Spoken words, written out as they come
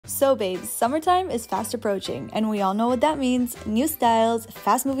So babes, summertime is fast approaching, and we all know what that means: new styles,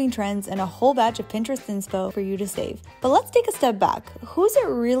 fast-moving trends, and a whole batch of Pinterest inspo for you to save. But let's take a step back. Who's it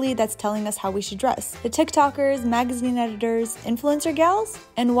really that's telling us how we should dress? The TikTokers, magazine editors, influencer gals?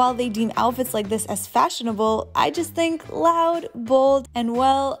 And while they deem outfits like this as fashionable, I just think loud, bold, and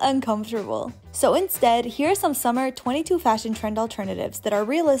well, uncomfortable. So instead, here are some summer 22 fashion trend alternatives that are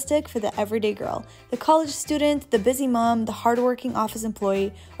realistic for the everyday girl, the college student, the busy mom, the hardworking office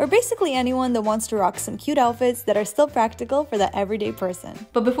employee, or basically anyone that wants to rock some cute outfits that are still practical for the everyday person.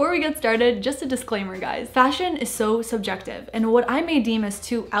 But before we get started, just a disclaimer guys, fashion is so subjective, and what I may deem as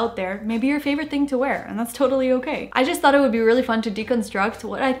too out there may be your favorite thing to wear, and that's totally okay. I just thought it would be really fun to deconstruct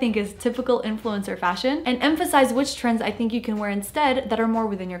what I think is typical influencer fashion and emphasize which trends I think you can wear instead that are more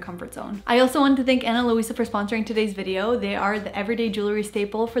within your comfort zone. I also want to thank Ana Luisa for sponsoring today's video. They are the everyday jewelry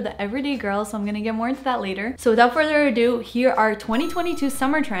staple for the everyday girl, so I'm gonna get more into that later. So without further ado, here are 2022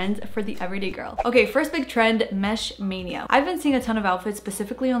 summer trends for the everyday girl. Okay, first big trend, mesh mania. I've been seeing a ton of outfits,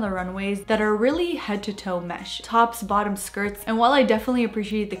 specifically on the runways, that are really head to toe mesh. Tops, bottoms, skirts, and while I definitely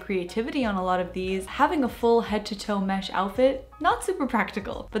appreciate the creativity on a lot of these, having a full head to toe mesh outfit, not super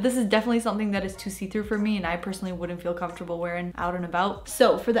practical. But this is definitely something that is too see-through for me, and I personally wouldn't feel comfortable wearing out and about.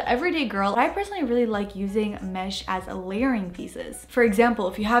 So for the everyday girl, I personally really like using mesh as layering pieces. For example,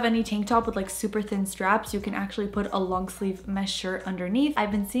 if you have any tank top with like super thin straps, you can actually put a long sleeve mesh shirt underneath.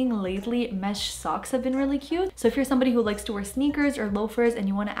 I've been seeing lately mesh socks have been really cute. So if you're somebody who likes to wear sneakers or loafers and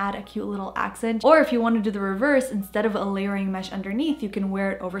you want to add a cute little accent, or if you want to do the reverse, instead of a layering mesh underneath, you can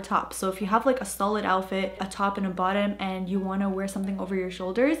wear it over top. So if you have like a solid outfit, a top and a bottom, and you want to wear something over your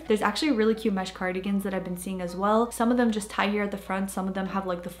shoulders, there's actually really cute mesh cardigans that I've been seeing as well. Some of them just tie here at the front, some of them have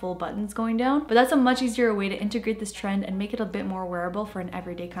like the full buttons going down, but that's a much easier way to integrate this trend and make it a bit more wearable for an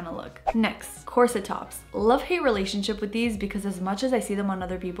everyday kind of look. Next, corset tops. Love-hate relationship with these because as much as I see them on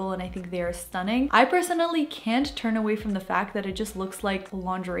other people and I think they are stunning, I personally can't turn away from the fact that it just looks like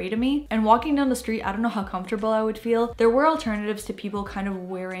lingerie to me. And walking down the street, I don't know how comfortable I would feel. There were alternatives to people kind of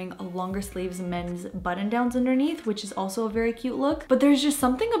wearing longer sleeves men's button downs underneath, which is also a very cute look. But there's just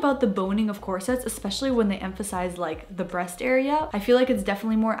something about the boning of corsets, especially when they emphasize like the breast area. I feel like it's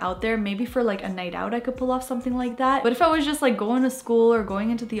definitely more out there. Maybe for like a night out I could pull off something like that, but if I was just like going to school or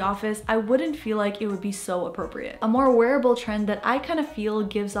going into the office, I wouldn't feel like it would be so appropriate. A more wearable trend that I kind of feel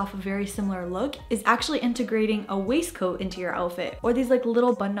gives off a very similar look is actually integrating a waistcoat into your outfit, or these like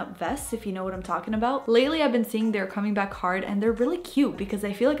little button-up vests, if you know what I'm talking about. Lately I've been seeing they're coming back hard, and they're really cute because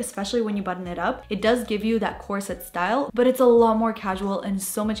I feel like especially when you button it up, it does give you that corset style, but it's a lot more casual and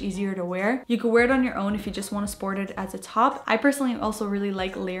so much easier to wear. You could wear it on your own if you just want to sport it as a top. I personally also really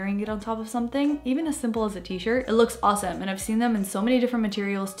like layering it on top of something, even as simple as a t-shirt. It looks awesome, and I've seen them in so many different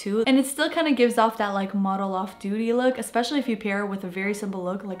materials too, and it still kind of gives off that like model off-duty look, especially if you pair it with a very simple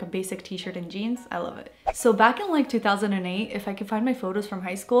look like a basic t-shirt and jeans. I love it. So back in like 2008, if I could find my photos from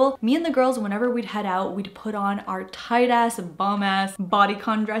high school, me and the girls, whenever we'd head out, we'd put on our tight-ass, bomb-ass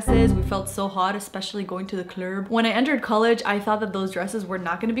bodycon dresses. We felt so hot, especially going to the club. When I entered college, I thought that those dresses were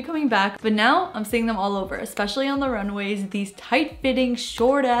not going to be coming back, but now I'm seeing them all over, especially on the runways. These tight-fitting,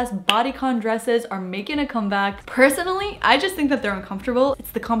 short-ass bodycon dresses are making a comeback. Personally, I just think that they're uncomfortable.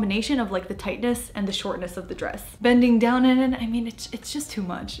 It's the combination of like the tightness and the shortness of the dress. Bending down in it, I mean, it's just too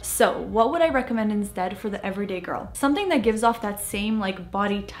much. So what would I recommend instead for the everyday girl? Something that gives off that same like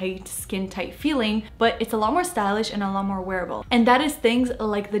body tight, skin tight feeling, but it's a lot more stylish and a lot more wearable. And that is things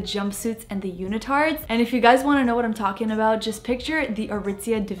like the jumpsuits and the unitards. And if you guys want to know what I'm talking about, just picture the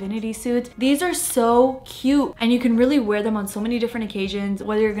Aritzia Divinity suits. These are so cute, and you can really wear them on so many different occasions,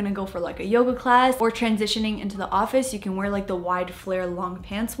 whether you're gonna go for like a yoga class or transitioning into the office. You can wear like the wide flare long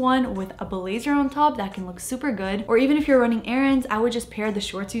pants one with a blazer on top that can look super good, or even if you're running errands, I would just pair the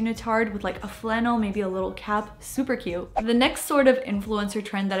shorts unitard with like a flannel, maybe a little cap. Super cute. The next sort of influencer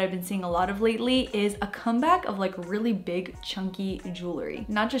trend that I've been seeing a lot of lately is a comeback of like really big chunky jewelry.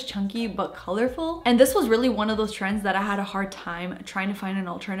 Not just chunky, but colorful. And this was really one of those trends that I had a hard time trying to find an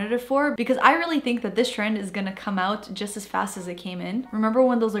alternative for, because I really think that this trend is gonna come out just as fast as it came in. Remember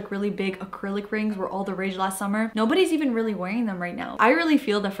when those like really big acrylic rings were all the rage last summer? Nobody's even really wearing them right now. I really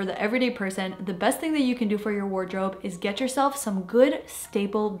feel that for the everyday person, the best thing that you can do for your wardrobe is get yourself some good,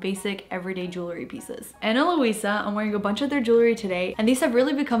 staple, basic, everyday jewelry pieces. Ana Luisa, I'm wearing a bunch of their jewelry today, and these have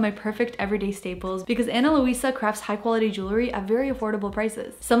really become my perfect everyday staples because Ana Luisa crafts high quality jewelry at very affordable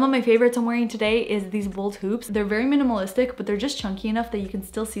prices. Some of my favorites I'm wearing today is these bold hoops. They're very minimal minimalistic, but they're just chunky enough that you can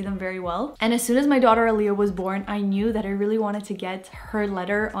still see them very well. And as soon as my daughter Aaliyah was born, I knew that I really wanted to get her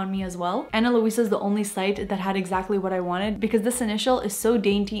letter on me as well. Ana Luisa is the only site that had exactly what I wanted because this initial is so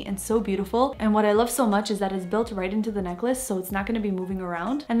dainty and so beautiful. And what I love so much is that it's built right into the necklace, so it's not going to be moving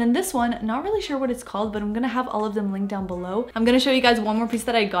around. And then this one, not really sure what it's called, but I'm going to have all of them linked down below. I'm going to show you guys one more piece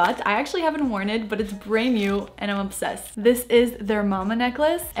that I got. I actually haven't worn it, but it's brand new and I'm obsessed. This is their mama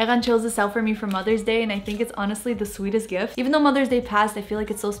necklace. Eran chose this out for me for Mother's Day, and I think it's honestly the sweetest gift. Even though Mother's Day passed, I feel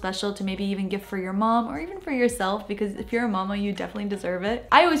like it's so special to maybe even gift for your mom or even for yourself, because if you're a mama, you definitely deserve it.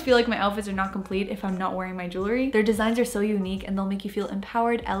 I always feel like my outfits are not complete if I'm not wearing my jewelry. Their designs are so unique and they'll make you feel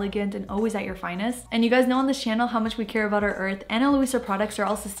empowered, elegant, and always at your finest. And you guys know on this channel how much we care about our earth. Ana Luisa products are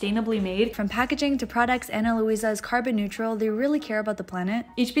all sustainably made. From packaging to products, Ana Luisa is carbon neutral. They really care about the planet.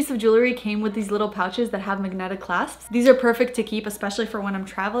 Each piece of jewelry came with these little pouches that have magnetic clasps. These are perfect to keep, especially for when I'm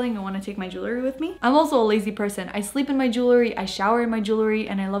traveling and want to take my jewelry with me. I'm also a lazy person. I sleep in my jewelry, I shower in my jewelry,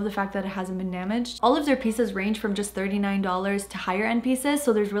 and I love the fact that it hasn't been damaged. All of their pieces range from just $39 to higher end pieces,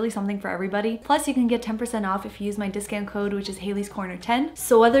 so there's really something for everybody. Plus, you can get 10% off if you use my discount code, which is haleyscorner10.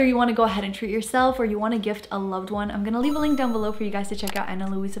 So whether you want to go ahead and treat yourself or you want to gift a loved one, I'm gonna leave a link down below for you guys to check out Ana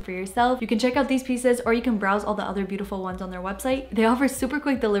Luisa for yourself. You can check out these pieces or you can browse all the other beautiful ones on their website. They offer super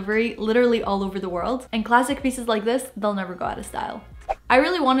quick delivery literally all over the world, and classic pieces like this, they'll never go out of style. I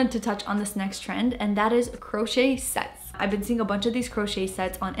really wanted to touch on this next trend, and that is crochet sets. I've been seeing a bunch of these crochet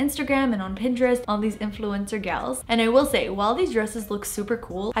sets on Instagram and on Pinterest, on these influencer gals. And I will say, while these dresses look super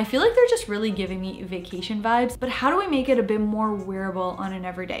cool, I feel like they're just really giving me vacation vibes. But how do we make it a bit more wearable on an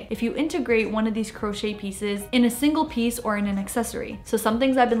everyday? If you integrate one of these crochet pieces in a single piece or in an accessory. So some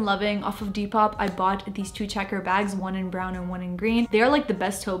things I've been loving off of Depop, I bought these 2 checker bags, one in brown and one in green. They are like the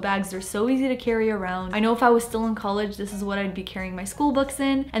best tote bags. They're so easy to carry around. I know if I was still in college, this is what I'd be carrying my school books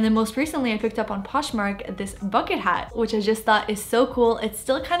in. And then most recently I picked up on Poshmark this bucket hat, which I just thought is so cool. It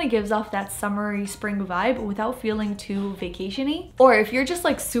still kind of gives off that summery spring vibe without feeling too vacation-y. Or if you're just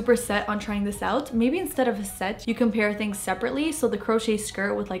like super set on trying this out, maybe instead of a set, you can pair things separately. So the crochet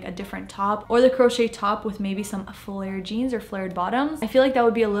skirt with like a different top, or the crochet top with maybe some flared jeans or flared bottoms. I feel like that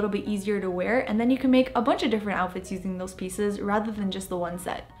would be a little bit easier to wear, and then you can make a bunch of different outfits using those pieces rather than just the one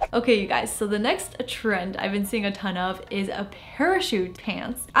set. Okay, you guys, so the next trend I've been seeing a ton of is a parachute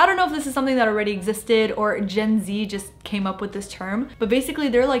pants. I don't know if this is something that already existed or Gen Z just came up with this term, but basically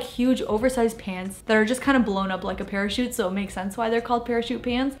they're like huge oversized pants that are just kind of blown up like a parachute, so it makes sense why they're called parachute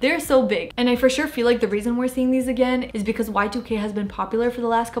pants. They're so big, and I for sure feel like the reason we're seeing these again is because Y2K has been popular for the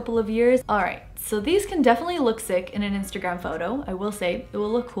last couple of years. All right, so these can definitely look sick in an Instagram photo. I will say it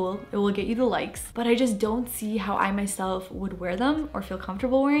will look cool, it will get you the likes, but I just don't see how I myself would wear them or feel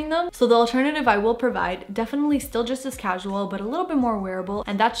comfortable wearing them. So the alternative I will provide, definitely still just as casual, but a little bit more wearable,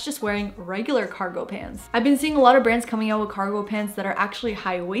 and that's just wearing regular cargo pants. I've been seeing a lot of brands coming out with cargo pants that are actually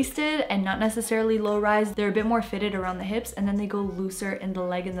high-waisted and not necessarily low-rise. They're a bit more fitted around the hips, and then they go looser in the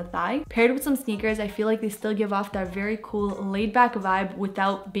leg and the thigh. Paired with some sneakers, I feel like they still give off that very cool laid-back vibe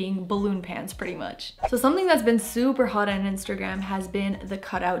without being balloon pants pretty much. So something that's been super hot on Instagram has been the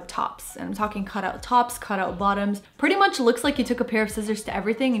cutout tops. And I'm talking cutout tops, cutout bottoms. Pretty much looks like you took a pair of scissors to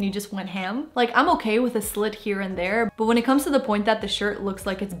everything and you just went ham. Like, I'm okay with a slit here and there, but when it comes to the point that the shirt looks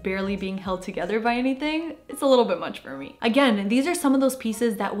like it's barely being held together by anything, it's a little bit much for me. Again, these are some of those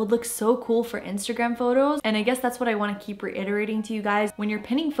pieces that would look so cool for Instagram photos, and I guess that's what I want to keep reiterating to you guys. When you're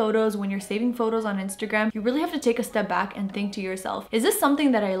pinning photos, when you're saving photos on Instagram, you really have to take a step back and think to yourself, is this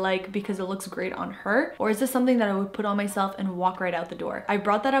something that I like because it looks great on her, or is this something that I would put on myself and walk right out the door? I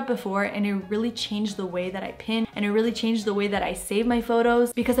brought that up before, and it really changed the way that I pin, and it really changed the way that I save my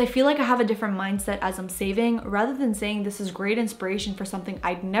photos, because I feel like I have a different mindset as I'm saving. Rather than saying this is great inspiration for something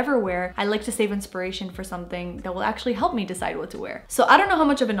I'd never wear, I like to save inspiration for something that will actually help me decide what to wear. So I don't know how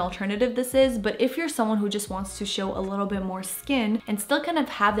much of an alternative this is, but if you're someone who just wants to show a little bit more skin and still kind of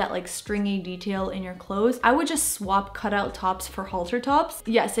have that like stringy detail in your clothes, I would just swap cutout tops for halter tops.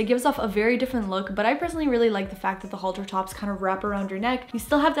 Yes, it gives off a very different look, but I personally really like the fact that the halter tops kind of wrap around your neck. You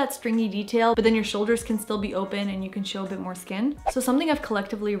still have that stringy detail, but then your shoulders can still be open and you can show a bit more skin. So something I've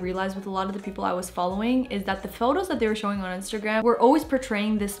collectively realized with a lot of the people I was following is that the photos that they were showing on Instagram were always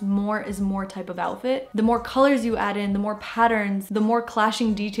portraying this more is more type of outfit. The more colors you add in, the more patterns, the more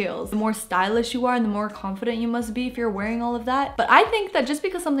clashing details, the more stylish you are, and the more confident you must be if you're wearing all of that. But I think that just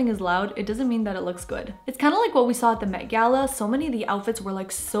because something is loud, it doesn't mean that it looks good. It's kind of like what we saw at the Met Gala. So many of the outfits were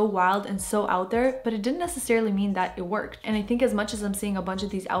like so wild and so so out there, but it didn't necessarily mean that it worked. And I think as much as I'm seeing a bunch of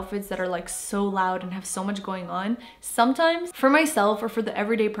these outfits that are like so loud and have so much going on, sometimes for myself or for the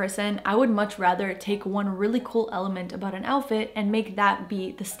everyday person, I would much rather take one really cool element about an outfit and make that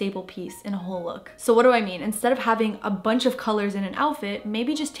be the staple piece in a whole look. So what do I mean? Instead of having a bunch of colors in an outfit,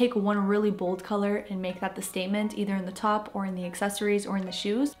 maybe just take one really bold color and make that the statement, either in the top or in the accessories or in the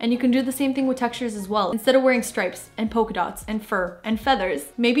shoes. And you can do the same thing with textures as well. Instead of wearing stripes and polka dots and fur and feathers,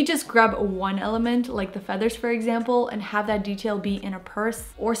 maybe just grab one element like the feathers, for example, and have that detail be in a purse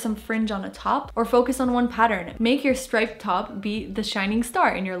or some fringe on a top, or focus on one pattern. Make your striped top be the shining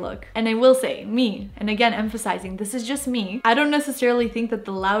star in your look. And I will say, me, and again emphasizing, this is just me, I don't necessarily think that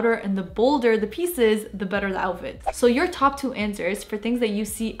the louder and the bolder the pieces, the better the outfit. So your top 2 answers for things that you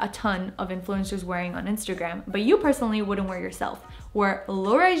see a ton of influencers wearing on Instagram, but you personally wouldn't wear yourself, were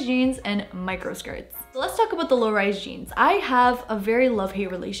low-rise jeans and micro skirts. So let's talk about the low-rise jeans. I have a very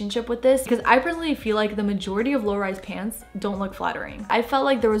love-hate relationship with this because I personally feel like the majority of low-rise pants don't look flattering. I felt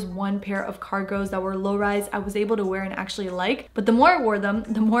like there was one pair of cargos that were low-rise I was able to wear and actually like, but the more I wore them,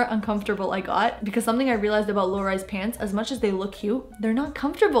 the more uncomfortable I got, because something I realized about low-rise pants, as much as they look cute, they're not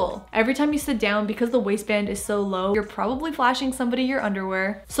comfortable. Every time you sit down, because the waistband is so low, you're probably flashing somebody your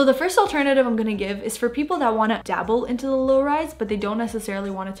underwear. So the first alternative I'm gonna give is for people that wanna dabble into the low-rise, but they don't necessarily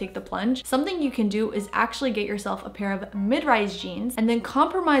wanna take the plunge. Something you can do is actually get yourself a pair of mid-rise jeans and then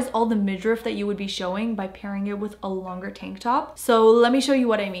compromise all the midriff that you would be showing by pairing it with a longer tank top. So let me show you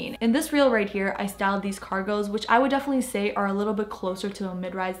what I mean. In this reel right here, I styled these cargos, which I would definitely say are a little bit closer to a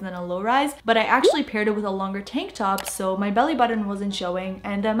mid-rise than a low-rise, but I actually paired it with a longer tank top, so my belly button wasn't showing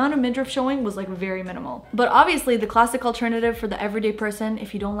and the amount of midriff showing was like very minimal. But obviously the classic alternative for the everyday person,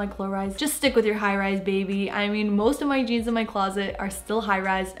 if you don't like low-rise, just stick with your high-rise, baby. I mean, most of my jeans in my closet are still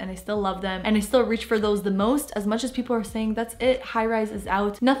high-rise and I still love them and I still reach for those the most. As much as people are saying that's it, high-rise is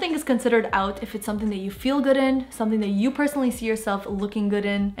out, nothing is considered out if it's something that you feel good in, something that you personally see yourself looking good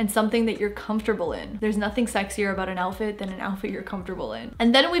in, and something that you're comfortable in. There's nothing sexier about an outfit than an outfit you're comfortable in.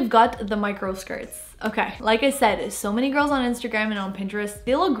 And then we've got the micro skirts. Okay, like I said, so many girls on Instagram and on Pinterest,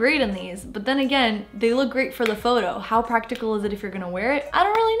 they look great in these, but then again, they look great for the photo. How practical is it if you're gonna wear it? I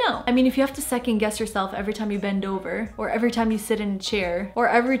don't really know. I mean, if you have to second guess yourself every time you bend over, or every time you sit in a chair, or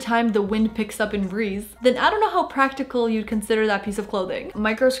every time the wind picks up in breeze, then I don't know how practical you'd consider that piece of clothing.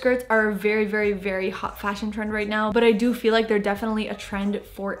 Micro skirts are a very, very, very hot fashion trend right now, but I do feel like they're definitely a trend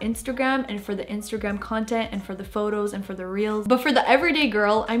for Instagram and for the Instagram content and for the photos and for the reels. But for the everyday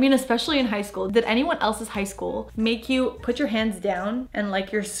girl, I mean, especially in high school, did anyone else's high school make you put your hands down and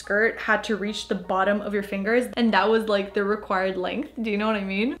like your skirt had to reach the bottom of your fingers and that was like the required length? Do you know what I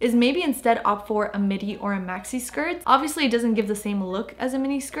mean? Is maybe instead opt for a midi or a maxi skirt. Obviously it doesn't give the same look as a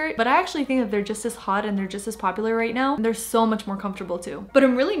mini skirt, but I actually think that they're just as hot and they're just as popular right now and they're so much more comfortable too. But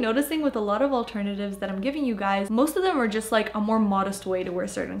I'm really noticing with a lot of alternatives that I'm giving you guys, most of them are just like a more modest way to wear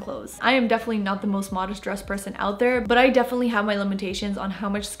certain clothes. I am definitely not the most modest dressed person out there, but I definitely have my limitations on how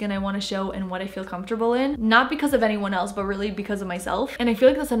much skin I want to show and what I feel comfortable in. Not because of anyone else, but really because of myself. And I feel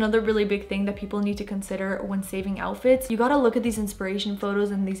like that's another really big thing that people need to consider when saving outfits. You gotta look at these inspiration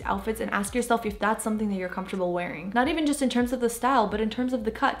photos and these outfits and ask yourself if that's something that you're comfortable wearing. Not even just in terms of the style, but in terms of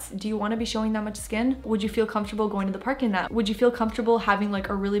the cuts. Do you want to be showing that much skin? Would you feel comfortable going to the park in that? Would you feel comfortable having like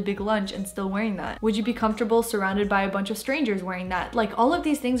a really big lunch and still wearing that? Would you be comfortable surrounded by a bunch of strangers wearing that? Like, all of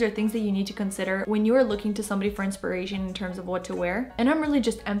these things are things that you need to consider when you are looking to somebody for inspiration in terms of what to wear. And I'm really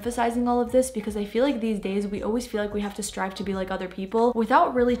just emphasizing all of this because I feel like these days we always feel like we have to strive to be like other people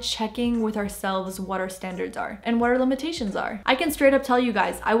without really checking with ourselves what our standards are and what our limitations are. I can straight up tell you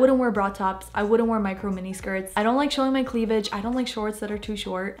guys, I wouldn't wear bra tops, I wouldn't wear micro mini skirts, I don't like showing my cleavage, I don't like shorts that are too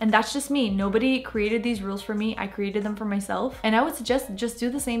short, and that's just me. Nobody created these rules for me, I created them for myself, and I would suggest just do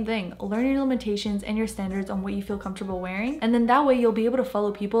the same thing. Learn your limitations and your standards on what you feel comfortable wearing, and then that way you'll be able to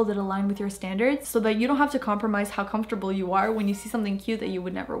follow people that align with your standards so that you don't have to compromise how comfortable you are when you see something cute that you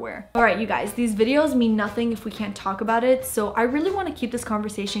would never wear. Alright you guys, these videos mean nothing if we can't talk about it, so I really want to keep this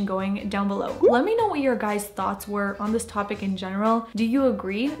conversation going down below. Let me know what your guys' thoughts were on this topic in general. Do you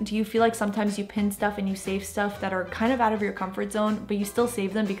agree? Do you feel like sometimes you pin stuff and you save stuff that are kind of out of your comfort zone, but you still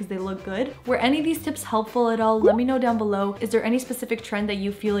save them because they look good? Were any of these tips helpful at all? Let me know down below. Is there any specific trend that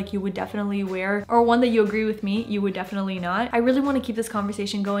you feel like you would definitely wear, or one that you agree with me you would definitely not? I really want to keep this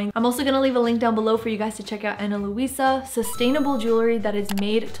conversation going. I'm also gonna leave a link down below for you guys to check out Ana Luisa. Sustainable jewelry that is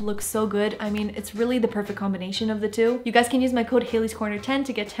made to look so good. I mean, it's really the perfect combination of the two. You guys can use my code haleyscorner10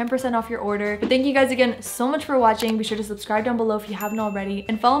 to get 10% off your order. But thank you guys again so much for watching. Be sure to subscribe down below if you haven't already,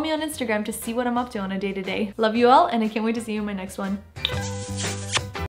 and follow me on Instagram to see what I'm up to on a day-to-day. Love you all, and I can't wait to see you in my next one.